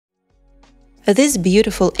This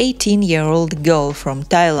beautiful 18-year-old girl from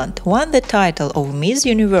Thailand won the title of Miss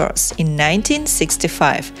Universe in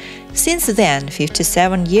 1965. Since then,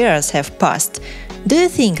 57 years have passed. Do you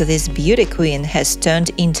think this beauty queen has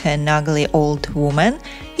turned into an ugly old woman?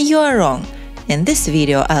 You are wrong. In this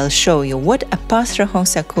video, I'll show you what Apasra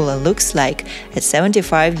Hongsakula looks like at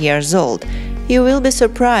 75 years old. You will be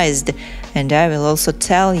surprised, and I will also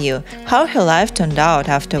tell you how her life turned out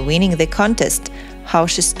after winning the contest, how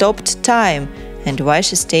she stopped time, and why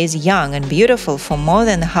she stays young and beautiful for more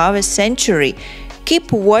than half a century.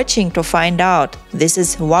 Keep watching to find out. This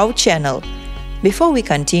is Wow Channel. Before we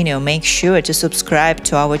continue, make sure to subscribe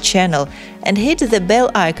to our channel and hit the bell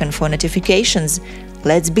icon for notifications.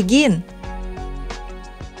 Let's begin!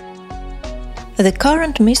 The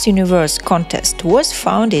current Miss Universe contest was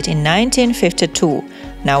founded in 1952.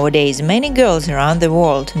 Nowadays, many girls around the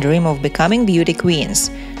world dream of becoming beauty queens,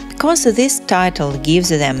 because this title gives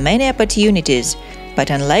them many opportunities.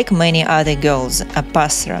 But unlike many other girls,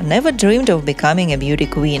 Apasra never dreamed of becoming a beauty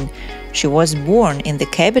queen. She was born in the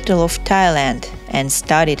capital of Thailand and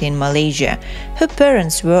studied in Malaysia. Her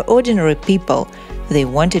parents were ordinary people. They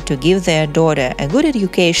wanted to give their daughter a good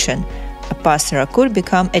education. Apasra could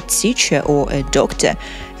become a teacher or a doctor.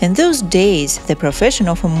 In those days, the profession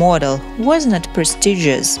of a model was not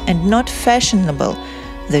prestigious and not fashionable.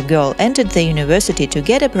 The girl entered the university to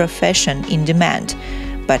get a profession in demand,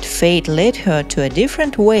 but fate led her to a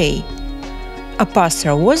different way.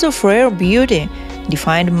 Apasra was of rare beauty,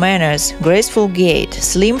 defined manners, graceful gait,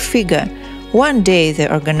 slim figure. One day, the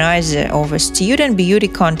organizer of a student beauty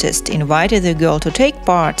contest invited the girl to take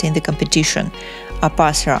part in the competition.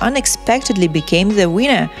 Apasra unexpectedly became the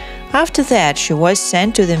winner. After that, she was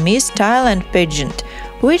sent to the Miss Thailand pageant,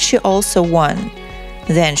 which she also won.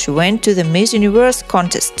 Then she went to the Miss Universe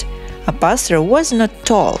contest. Apasra was not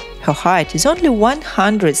tall. Her height is only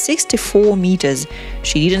 164 meters.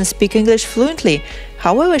 She didn't speak English fluently.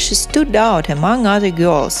 However, she stood out among other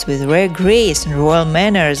girls with rare grace and royal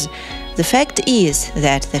manners. The fact is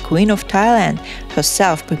that the Queen of Thailand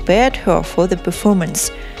herself prepared her for the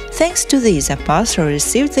performance. Thanks to this, Apasra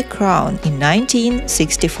received the crown in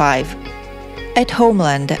 1965. At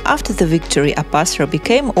homeland, after the victory, Apasra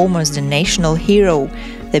became almost a national hero.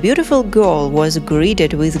 The beautiful girl was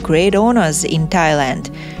greeted with great honors in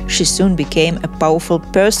Thailand. She soon became a powerful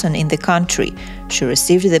person in the country. She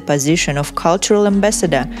received the position of cultural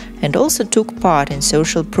ambassador and also took part in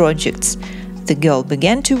social projects. The girl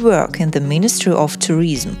began to work in the Ministry of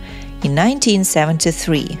Tourism. In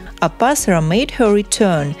 1973, Apasra made her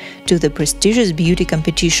return to the prestigious beauty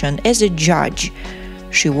competition as a judge.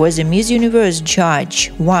 She was a Miss Universe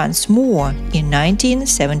judge once more in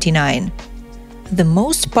 1979. The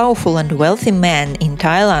most powerful and wealthy man in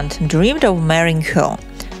Thailand dreamed of marrying her.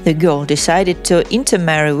 The girl decided to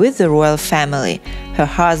intermarry with the royal family. Her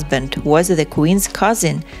husband was the queen's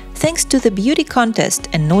cousin. Thanks to the beauty contest,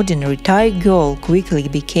 an ordinary Thai girl quickly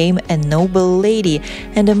became a noble lady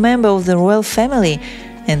and a member of the royal family.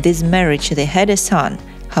 In this marriage, they had a son.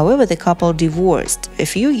 However, the couple divorced a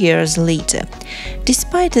few years later.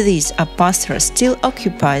 Despite this, Apasra still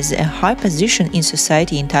occupies a high position in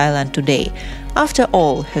society in Thailand today. After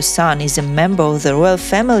all, her son is a member of the royal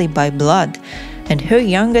family by blood, and her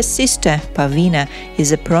younger sister, Pavina,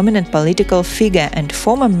 is a prominent political figure and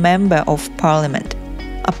former member of parliament.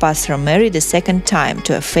 Apasra married a second time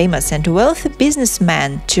to a famous and wealthy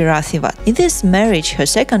businessman, Chirathivat. In this marriage, her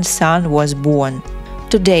second son was born.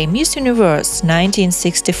 Today, Miss Universe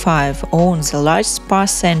 1965 owns a large spa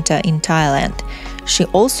center in Thailand. She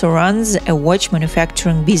also runs a watch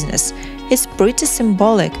manufacturing business. It's pretty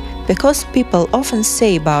symbolic because people often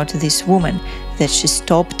say about this woman that she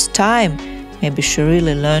stopped time. Maybe she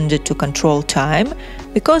really learned to control time,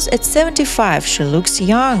 because at 75 she looks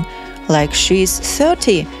young, like she is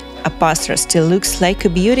 30. Apasra still looks like a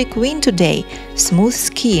beauty queen today. Smooth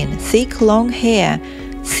skin, thick long hair,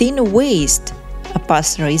 thin waist.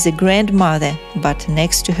 Apasra is a grandmother, but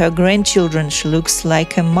next to her grandchildren she looks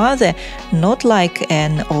like a mother, not like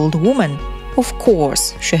an old woman. Of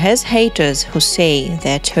course, she has haters who say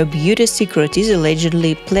that her beauty secret is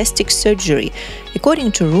allegedly plastic surgery.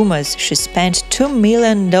 According to rumors, she spent $2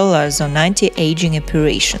 million on anti-aging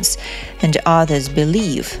operations, and others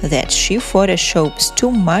believe that she photoshops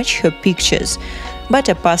too much her pictures. But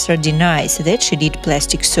Apasra denies that she did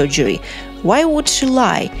plastic surgery. Why would she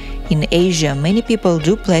lie? In Asia, many people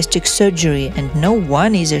do plastic surgery and no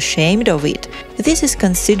one is ashamed of it. This is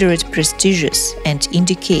considered prestigious and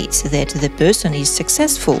indicates that the person is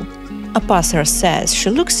successful. Apasra says she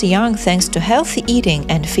looks young thanks to healthy eating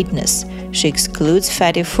and fitness. She excludes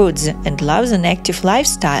fatty foods and loves an active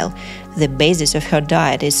lifestyle. The basis of her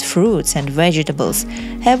diet is fruits and vegetables.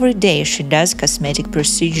 Every day she does cosmetic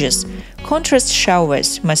procedures, contrast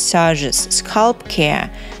showers, massages, scalp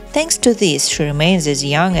care. Thanks to this, she remains as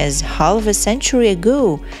young as half a century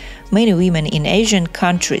ago. Many women in Asian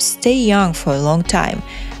countries stay young for a long time.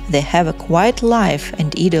 They have a quiet life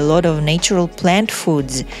and eat a lot of natural plant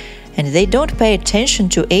foods, and they don't pay attention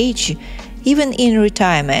to age. Even in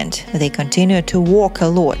retirement, they continue to walk a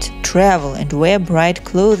lot, travel, and wear bright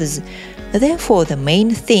clothes. Therefore, the main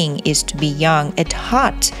thing is to be young at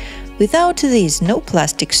heart. Without this, no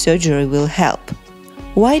plastic surgery will help.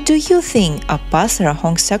 Why do you think Apasra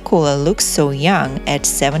Hongsakula looks so young at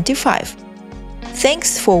 75?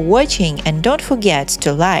 Thanks for watching, and don't forget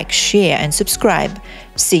to like, share and subscribe.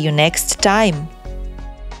 See you next time!